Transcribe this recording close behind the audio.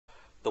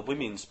the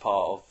women's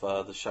part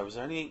of the show. Was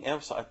there anything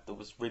else that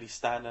was really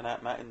standing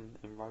out, Matt,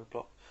 in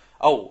Roadblock?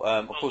 Oh,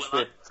 of course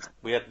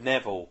we had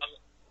Neville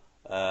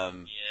Yeah.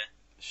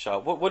 show.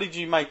 What did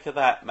you make of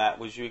that, Matt?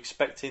 Was you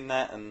expecting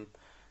that, and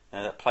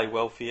that played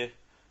well for you?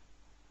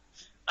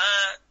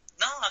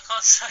 No, I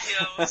can't say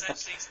I was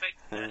actually expecting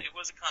that. It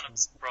was a kind of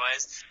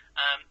surprise.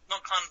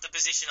 Not kind of the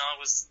position I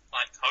was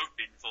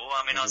hoping for.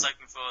 I mean, I was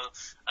hoping for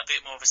a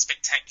bit more of a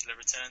spectacular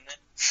return then.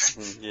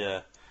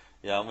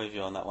 Yeah, I'm with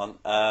you on that one.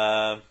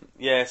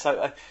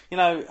 So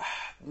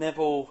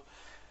Neville.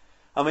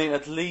 I mean,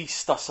 at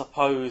least I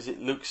suppose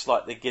it looks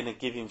like they're going to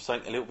give him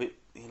something a little bit.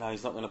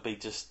 He's not going to be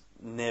just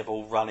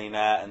Neville running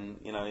out, and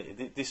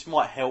this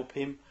might help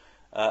him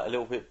a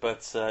little bit.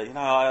 But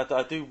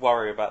I do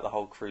worry about the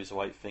whole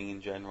cruiserweight thing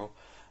in general.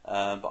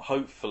 But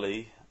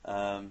hopefully,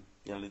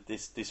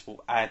 this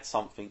will add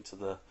something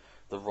to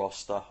the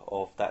roster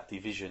of that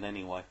division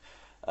anyway.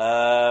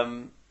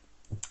 Past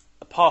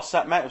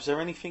that, Matt, was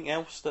there anything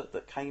else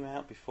that came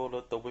out before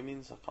the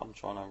women's? I'm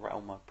trying to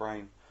rattle my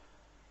brain.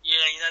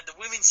 Yeah, the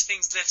women's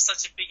things left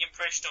such a big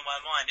impression on my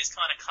mind. It's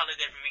kind of coloured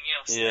everything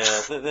else.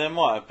 Yeah, there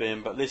might have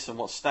been, but listen,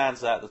 what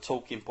stands out, the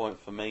talking point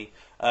for me.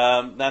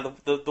 Now,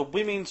 the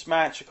women's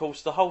match, of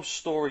course, the whole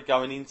story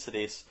going into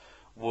this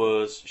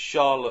was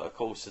Charlotte, of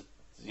course,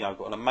 got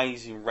an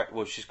amazing record.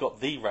 Well, she's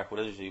got the record,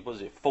 hasn't she? Was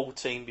it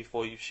 14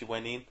 before she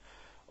went in?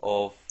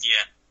 Of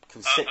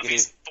consecutive. I think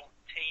it's 14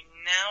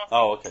 now.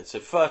 Oh, okay. So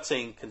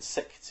 13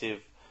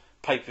 consecutive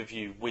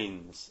pay-per-view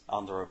wins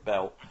under her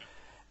belt.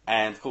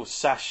 And, of course,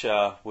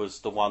 Sasha was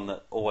the one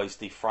that always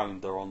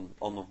dethroned her on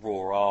the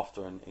Raw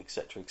after, and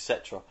etc.,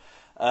 etc.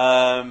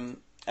 And,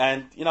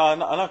 I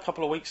know a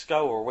couple of weeks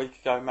ago or a week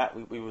ago, Matt,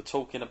 we were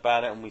talking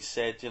about it, and we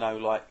said,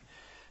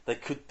 they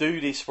could do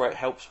this where it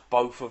helps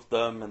both of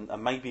them, and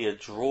maybe a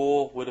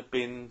draw would have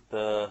been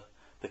the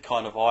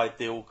kind of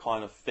ideal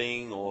kind of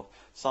thing, or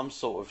some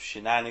sort of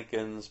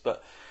shenanigans.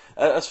 But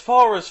as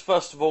far as,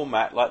 first of all,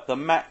 Matt, the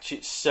match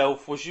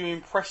itself, was you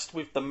impressed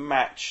with the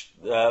match,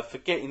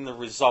 forgetting the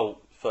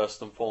result,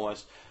 first and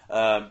foremost,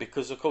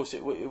 because of course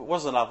it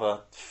was another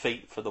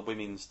feat for the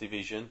women's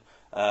division.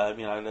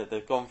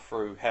 They've gone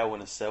through hell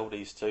in a cell,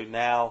 these two.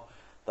 Now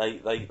they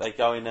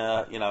go in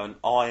an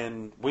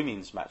iron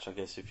women's match, I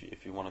guess,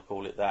 if you want to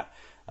call it that.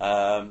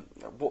 How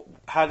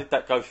did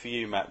that go for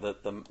you, Matt?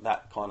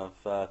 That kind of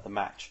the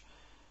match.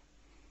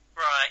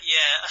 Right,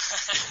 yeah.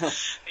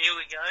 Here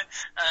we go.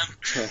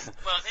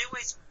 Well,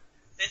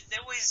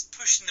 they're always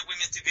pushing the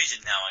women's division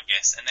now, I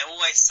guess, and they're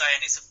always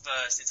saying it's a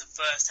first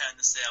hand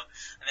to sell,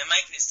 and they're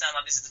making it sound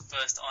like this is the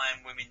first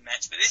Iron Women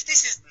match, but this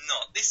is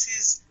not. This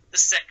is the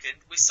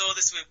second. We saw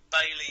this with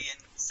Bayley and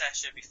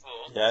Sasha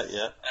before.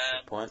 Yeah,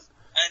 good point.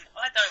 And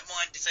I don't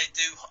mind if they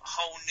do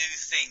whole new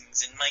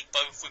things and make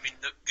both women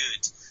look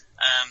good.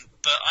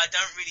 But I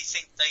don't really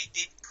think they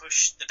did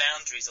push the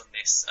boundaries on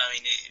this. I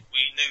mean,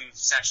 we knew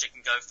Sasha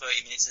can go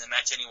 30 minutes in a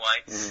match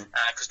anyway,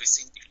 because we've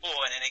seen it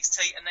before in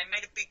NXT, and they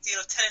made a big deal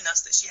of telling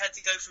us that she had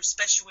to go through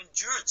special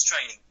endurance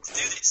training to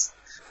do this.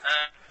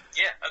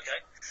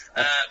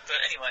 But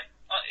anyway,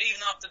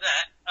 even after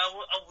that,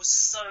 I was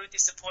so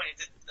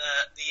disappointed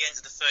at the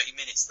end of the 30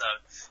 minutes, though,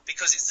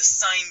 because it's the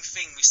same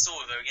thing we saw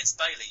with her against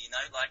Bayley,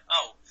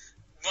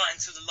 right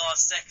until the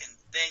last second,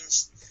 then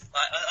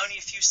only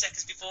a few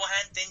seconds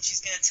beforehand, then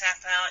she's going to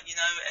tap out,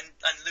 and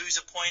lose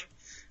a point.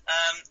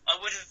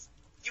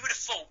 You would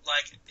have thought,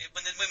 when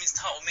the women's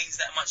title means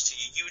that much to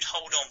you, you would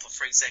hold on for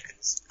 3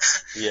 seconds.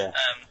 Yeah.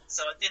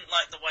 So I didn't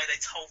like the way they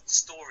told the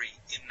story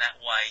in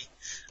that way.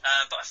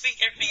 But I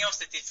think everything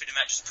else they did for the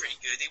match was pretty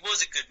good. It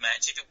was a good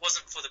match if it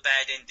wasn't for the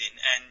bad ending.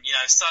 And,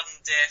 sudden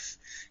death,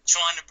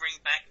 trying to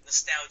bring back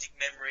nostalgic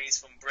memories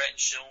from Brett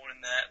and Shawn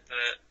and that,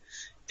 but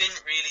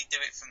didn't really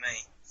do it for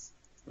me.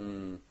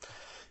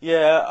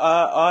 Yeah,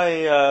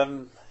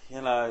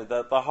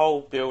 the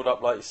whole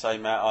build-up, like you say,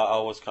 Matt, I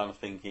was kind of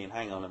thinking,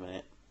 hang on a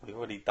minute, we've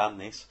already done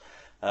this.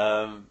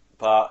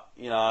 But,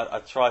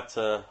 I tried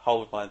to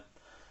hold my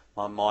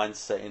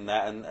mindset in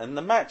that, and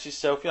the match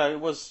itself, it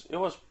was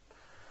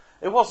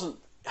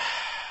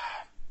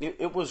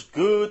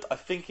good. I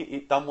think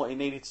it done what it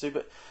needed to,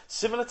 but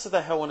similar to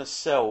the Hell in a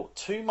Cell,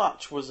 too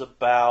much was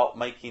about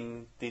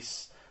making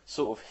this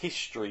sort of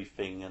history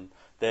thing and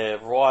their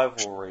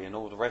rivalry and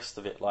all the rest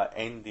of it,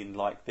 ending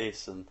like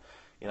this, and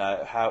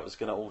how it was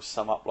going to all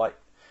sum up.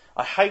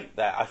 I hate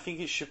that. I think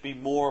it should be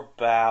more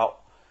about,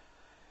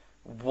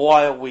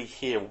 why are we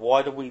here?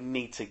 Why do we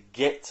need to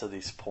get to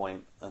this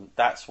point? And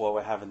that's why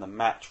we're having the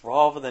match,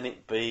 rather than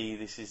it be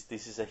this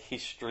is a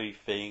history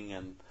thing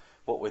and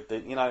what we're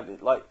doing.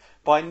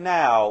 By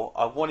now,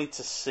 I wanted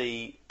to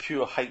see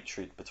pure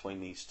hatred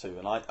between these two,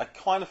 and I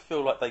kind of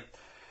feel like they,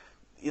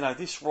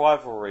 this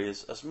rivalry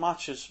is, as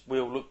much as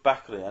we'll look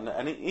back at it,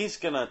 and it is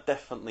going to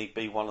definitely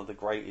be one of the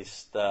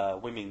greatest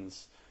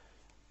women's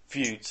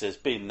feuds there's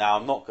been. Now,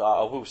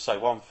 I will say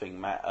one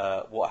thing,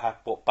 Matt.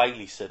 What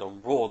Bayley said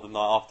on Raw the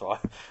night after,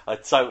 I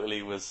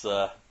totally was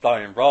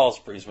blowing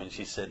raspberries when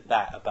she said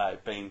that about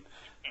it being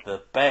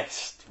the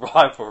best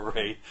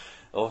rivalry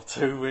of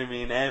two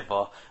women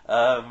ever.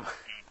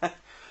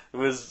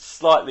 was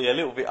slightly a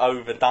little bit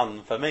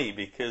overdone for me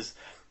because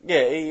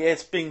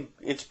it's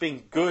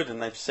been good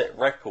and they've set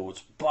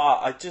records, but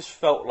I just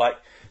felt like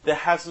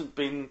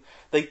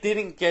they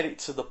didn't get it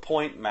to the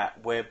point,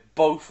 Matt, where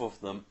both of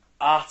them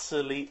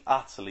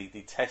utterly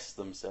detest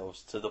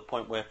themselves to the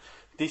point where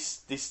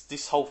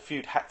this whole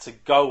feud had to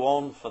go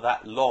on for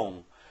that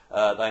long.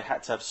 They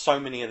had to have so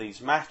many of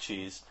these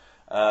matches.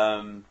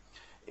 That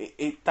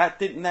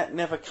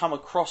never come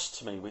across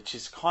to me, which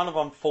is kind of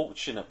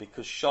unfortunate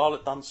because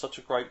Charlotte done such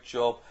a great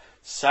job,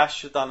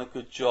 Sasha done a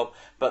good job,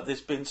 but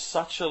there's been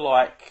such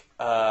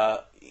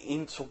a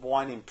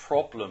intertwining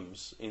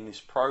problems in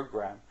this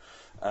program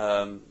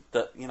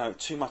that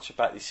too much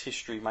about this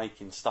history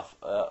making stuff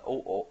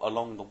all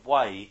along the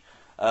way,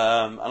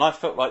 and I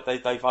felt like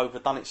they've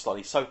overdone it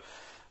slightly. So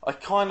I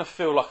kind of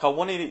feel like I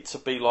wanted it to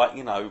be like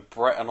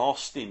Brett and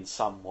Austin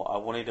somewhat. I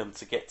wanted them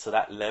to get to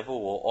that level,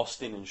 or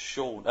Austin and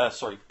Shawn,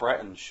 Brett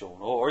and Shawn,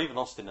 or even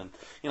Austin and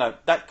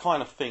that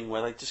kind of thing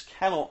where they just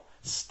cannot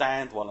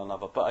stand one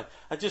another. But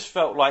I just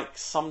felt like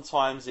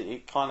sometimes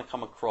it kind of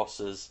come across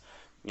as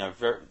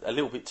a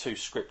little bit too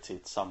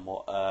scripted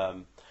somewhat.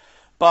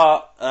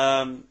 But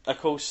of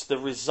course the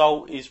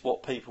result is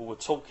what people were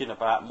talking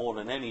about more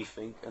than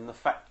anything, and the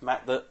fact,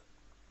 Matt, that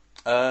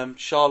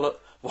Charlotte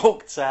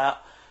walked out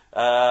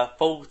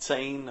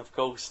 14, of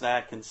course, now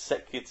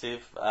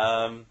consecutive,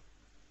 and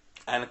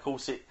of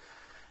course it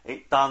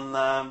done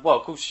well.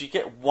 Of course, you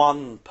get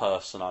one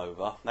person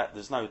over. That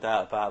there's no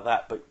doubt about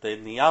that. But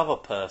then the other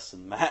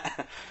person,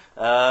 Matt,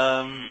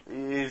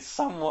 is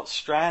somewhat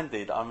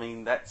stranded. I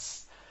mean,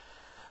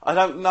 I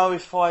don't know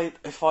if I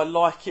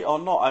like it or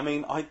not. I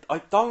mean, I'm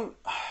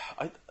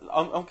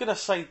going to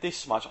say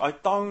this much. I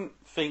don't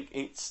think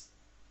it's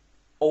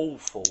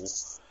awful,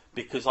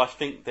 because I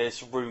think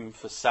there's room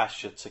for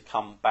Sasha to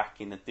come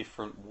back in a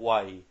different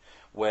way,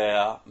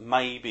 where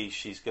maybe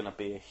she's going to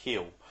be a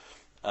heel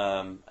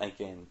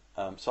again.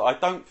 So I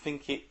don't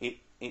think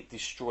it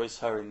destroys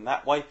her in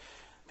that way.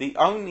 The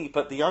only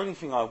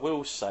thing I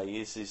will say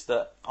is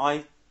that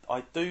I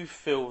do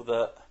feel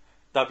that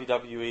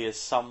WWE is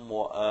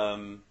somewhat.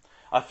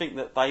 I think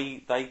that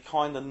they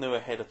kind of knew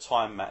ahead of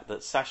time, Matt,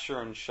 that Sasha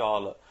and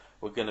Charlotte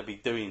were going to be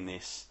doing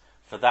this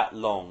for that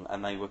long,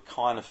 and they were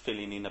kind of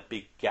filling in a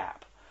big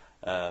gap.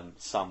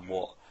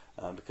 Somewhat,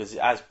 because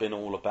it has been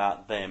all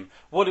about them.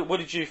 What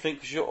did you think?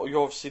 Because you're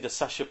obviously the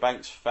Sasha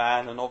Banks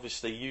fan, and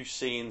obviously you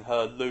seeing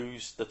her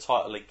lose the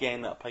title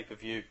again at a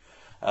pay-per-view,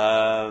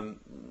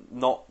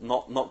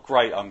 not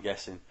great, I'm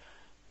guessing.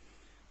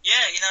 Yeah,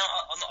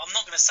 I'm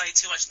not going to say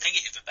too much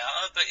negative about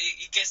her, but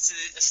it gets to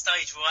a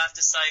stage where I have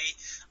to say,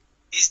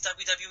 is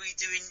WWE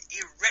doing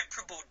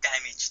irreparable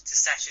damage to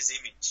Sasha's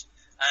image?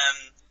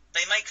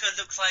 They make her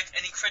look like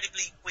an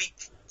incredibly weak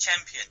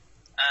champion.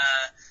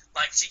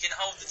 Like, she can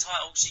hold the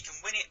title, she can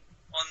win it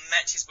on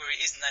matches where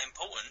it isn't that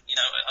important.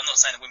 I'm not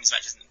saying a women's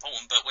match isn't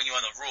important, but when you're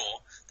on a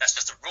Raw, that's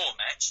just a Raw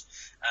match.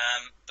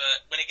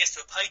 But when it gets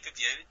to a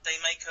pay-per-view, they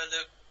make her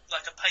look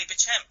like a paper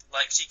champ,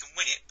 like she can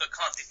win it but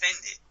can't defend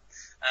it.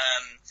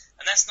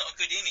 And that's not a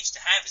good image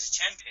to have as a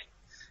champion.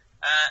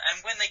 And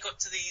when they got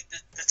to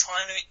the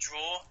time limit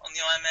draw on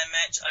the Iron Man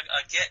match,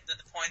 I get that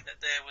the point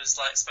that there was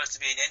supposed to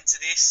be an end to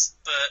this,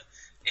 but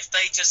if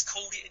they just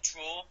called it a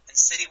draw and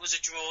said it was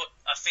a draw,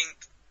 I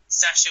think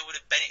Sasha would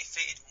have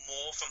benefited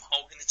more from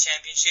holding the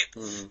championship,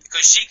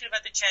 because she could have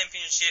had the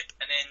championship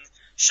and then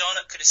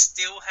Charlotte could have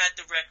still had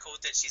the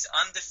record that she's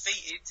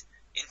undefeated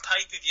in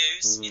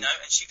pay-per-views, and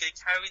she could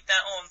have carried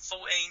that on 14,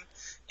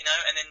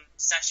 and then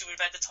Sasha would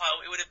have had the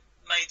title. It would have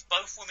made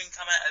both women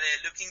come out of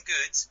there looking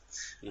good.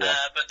 Yeah.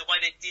 But the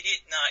way they did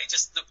it, it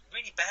just looked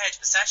really bad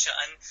for Sasha.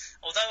 And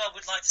although I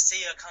would like to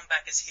see her come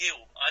back as heel,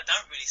 I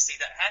don't really see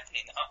that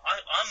happening.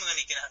 I'm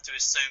only going to have to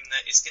assume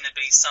that it's going to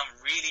be some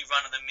really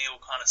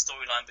run-of-the-mill kind of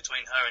storyline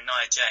between her and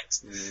Nia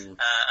Jax. And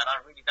I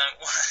really don't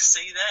want to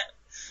see that.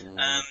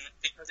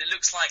 Because it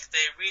looks like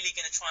they're really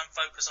going to try and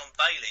focus on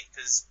Bayley,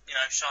 because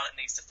Charlotte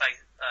needs to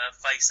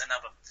face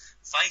another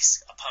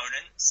face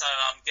opponent. So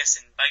I'm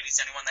guessing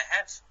Bayley's the only one they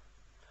have.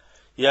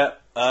 Yeah,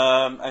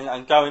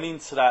 and going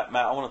into that,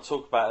 Matt, I want to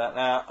talk about that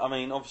now. I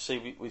mean,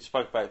 obviously we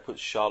spoke about it puts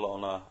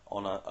Charlotte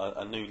on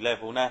a new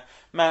level. Now,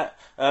 Matt,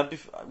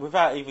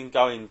 without even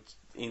going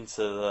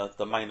into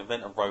the main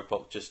event of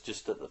Roadblock,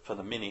 just for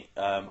the minute,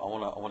 I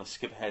want to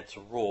skip ahead to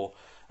Raw.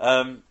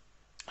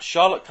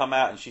 Charlotte come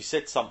out and she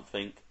said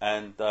something,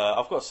 and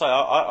I've got to say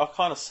I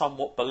kind of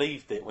somewhat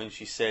believed it when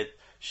she said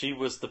she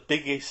was the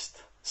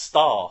biggest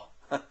star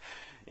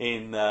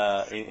in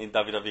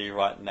WWE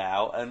right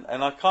now,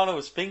 and I kind of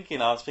was thinking,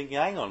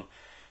 hang on,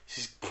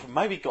 she's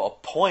maybe got a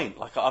point.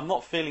 Like, I'm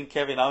not feeling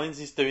Kevin Owens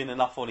is doing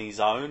enough on his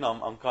own.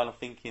 I'm kind of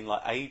thinking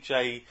like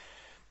AJ,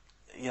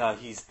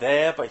 he's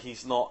there, but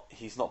he's not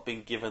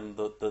been given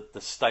the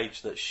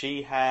stage that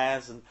she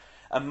has, and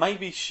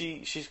maybe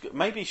she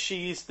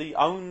is the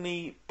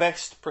only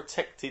best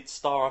protected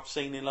star I've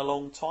seen in a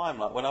long time.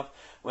 Like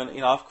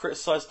when I've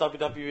criticised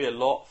WWE a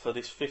lot for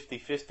this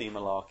 50-50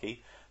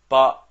 malarkey,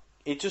 but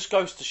it just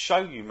goes to show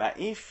you, Matt,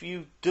 if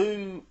you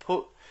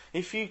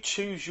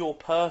choose your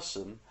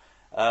person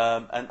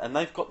and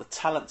they've got the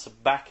talent to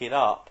back it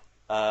up,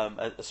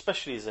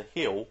 especially as a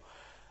heel.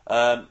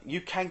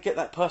 You can get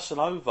that person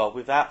over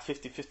without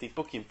 50-50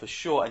 booking for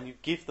sure, and you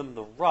give them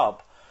the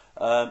rub.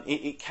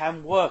 It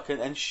can work,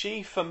 and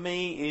she for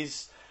me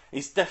is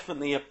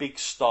definitely a big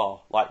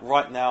star. Like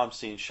right now, I'm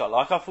seeing Charlotte.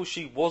 Like I thought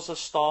she was a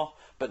star,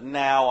 but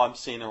now I'm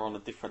seeing her on a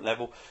different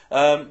level.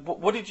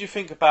 What did you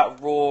think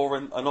about Raw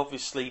and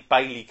obviously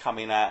Bayley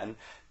coming out? And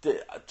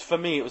for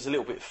me, it was a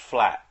little bit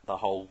flat, the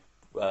whole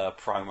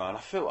promo, and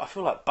I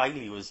feel like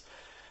Bayley was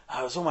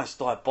almost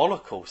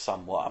diabolical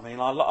somewhat. I mean,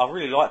 I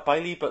really like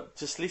Bayley, but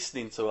just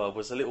listening to her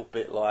was a little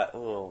bit like,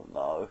 oh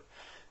no.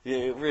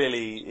 Yeah,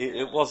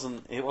 it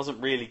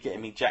wasn't really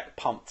getting me jack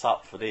pumped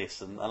up for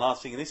this, and I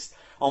was thinking this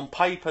on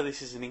paper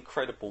this is an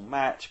incredible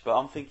match, but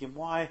I'm thinking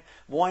why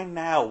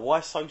now, why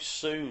so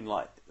soon?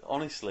 Like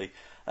honestly,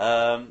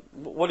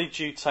 what did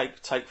you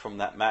take from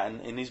that, Matt?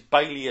 And is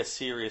Bayley a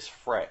serious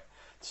threat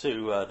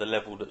to the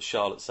level that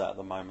Charlotte's at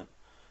the moment?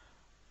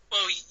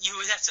 Well, you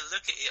would have to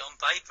look at it on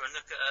paper and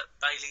look at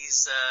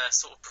Bayley's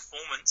sort of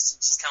performance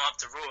and just come up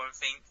to Raw and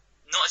think,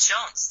 not a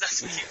chance. That's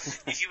what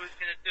if you were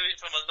going to do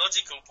it from a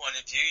logical point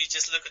of view, you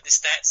just look at the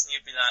stats and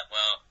you'd be like,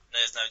 well,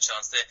 there's no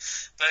chance there.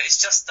 But it's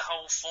just the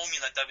whole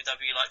formula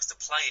WWE likes to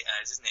play it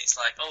as, isn't it? It's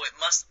like, oh, it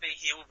must be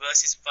heel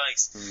versus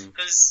face.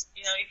 Because,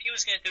 if you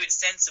was going to do it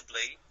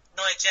sensibly,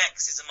 Nia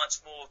Jax is a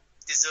much more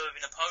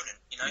deserving opponent.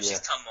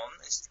 She's come on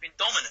and she's been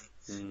dominant.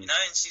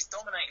 And she's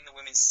dominating the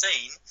women's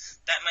scene.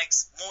 That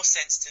makes more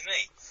sense to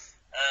me.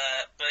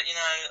 But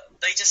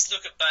they just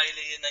look at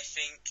Bayley and they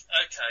think,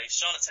 okay,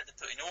 Charlotte's had to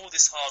put in all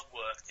this hard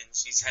work and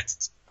she's had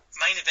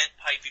main event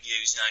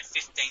pay-per-views,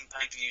 15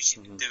 pay-per-views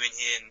she's been doing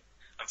here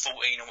and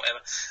 14 or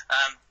whatever.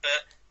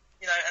 But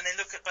and they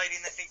look at Bayley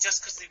and they think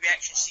just because of the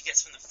reaction she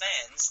gets from the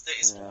fans, that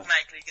it's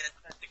automatically going to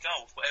turn to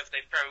gold, whatever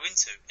they throw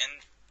into. And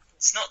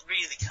it's not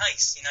really the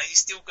case. You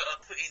still got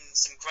to put in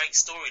some great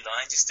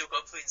storylines. You still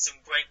got to put in some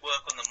great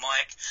work on the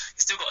mic.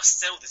 You still got to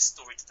sell this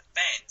story to the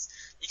fans.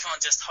 You can't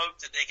just hope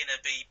that they're going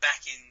to be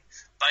backing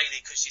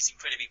Bayley because she's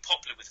incredibly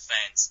popular with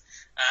fans.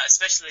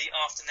 Especially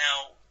after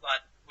now,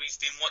 like we've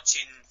been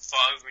watching for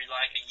over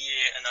like a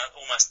year and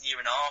almost a year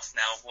and a half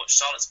now of what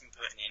Charlotte's been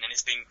putting in, and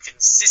it's been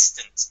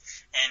consistent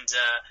and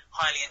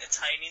highly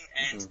entertaining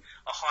and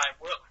a high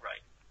work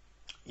rate.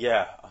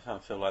 Yeah, I kind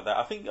of feel like that.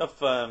 I think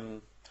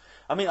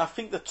I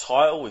think the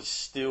title is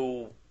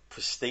still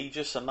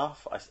prestigious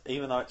enough,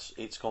 even though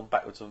it's gone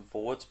backwards and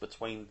forwards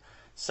between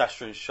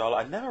Sasha and Charlotte.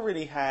 I never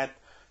really had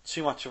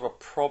too much of a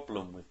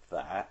problem with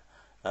that,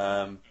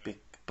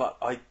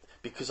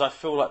 because I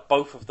feel like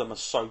both of them are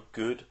so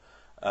good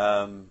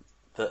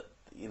that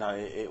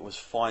it was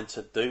fine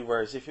to do.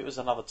 Whereas if it was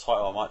another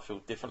title, I might feel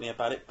differently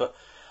about it. But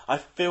I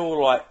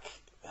feel like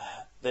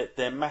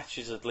their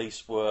matches at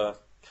least were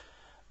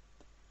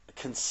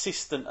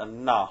consistent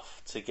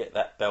enough to get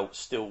that belt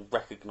still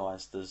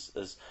recognised as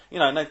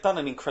and they've done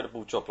an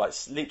incredible job, like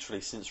literally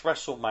since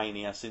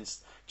WrestleMania,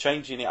 since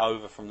changing it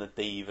over from the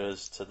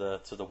Divas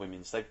to the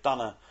women's. They've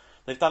done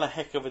a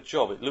heck of a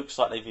job. It looks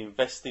like they've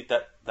invested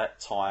that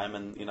time,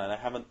 and they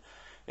haven't.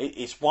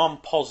 It's one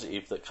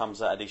positive that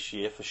comes out of this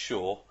year for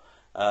sure.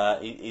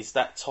 Is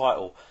that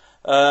title.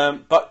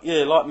 But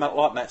yeah, like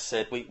Matt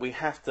said, we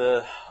have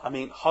to. I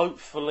mean,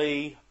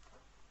 hopefully.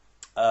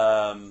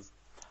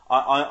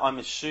 I'm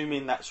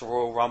assuming that's a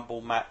Royal Rumble,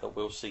 Matt, that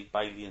we'll see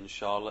Bayley and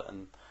Charlotte,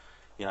 and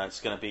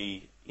it's going to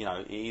be,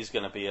 it is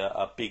going to be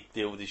a big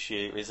deal this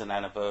year. It is an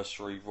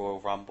anniversary Royal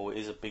Rumble. It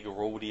is a bigger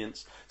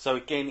audience, so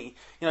again,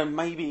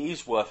 maybe it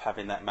is worth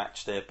having that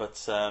match there. But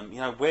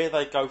where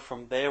they go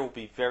from there will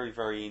be very,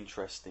 very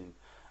interesting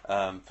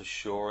for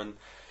sure. And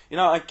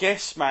I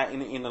guess, Matt,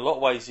 in a lot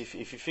of ways, if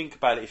you think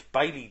about it, if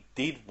Bayley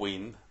did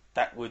win,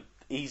 that would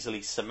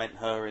easily cement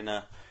her in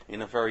a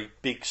very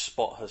big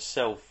spot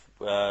herself.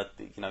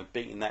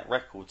 Beating that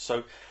record,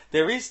 so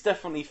there is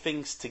definitely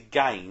things to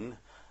gain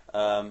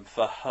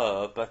for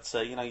her, but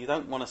you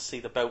don't want to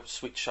see the belt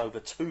switch over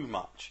too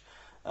much.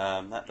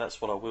 That's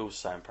what I will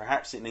say, and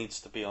perhaps it needs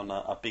to be on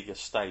a bigger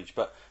stage.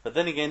 But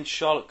then again,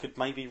 Charlotte could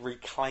maybe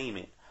reclaim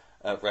it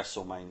at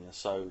WrestleMania,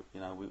 so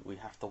we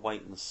have to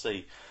wait and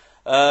see.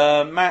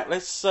 Matt,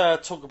 let's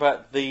talk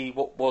about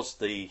what was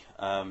the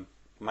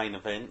main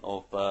event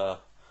of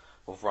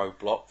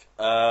Roadblock.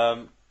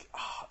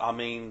 I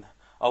mean,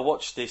 I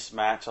watched this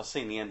match. I've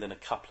seen the ending a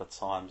couple of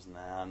times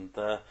now, and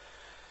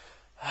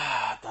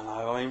I don't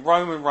know. I mean,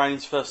 Roman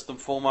Reigns first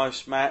and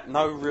foremost, Matt.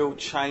 No real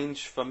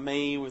change for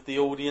me with the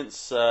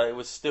audience. It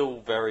was still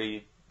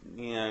very,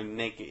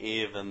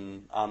 negative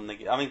and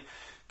unnegative. I mean,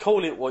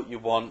 call it what you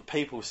want.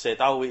 People said,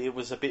 "Oh, it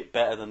was a bit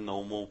better than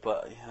normal,"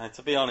 but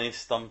to be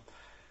honest, I'm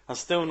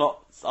still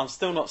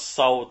not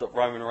sold that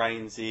Roman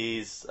Reigns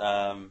is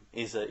a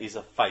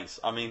face.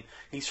 I mean,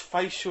 his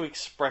facial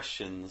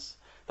expressions.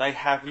 They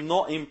have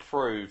not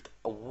improved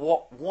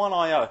one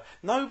iota.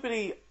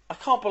 I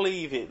can't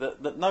believe it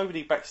that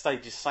nobody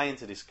backstage is saying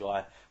to this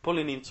guy,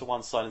 pulling him to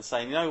one side and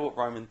saying, "You know what,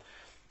 Roman?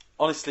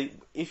 Honestly,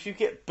 if you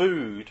get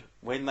booed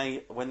when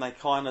they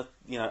kind of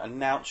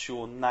announce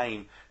your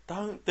name,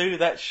 don't do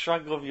that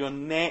shrug of your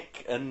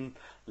neck and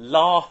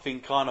laughing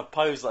kind of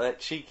pose, like that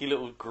cheeky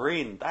little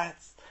grin.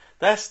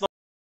 That's not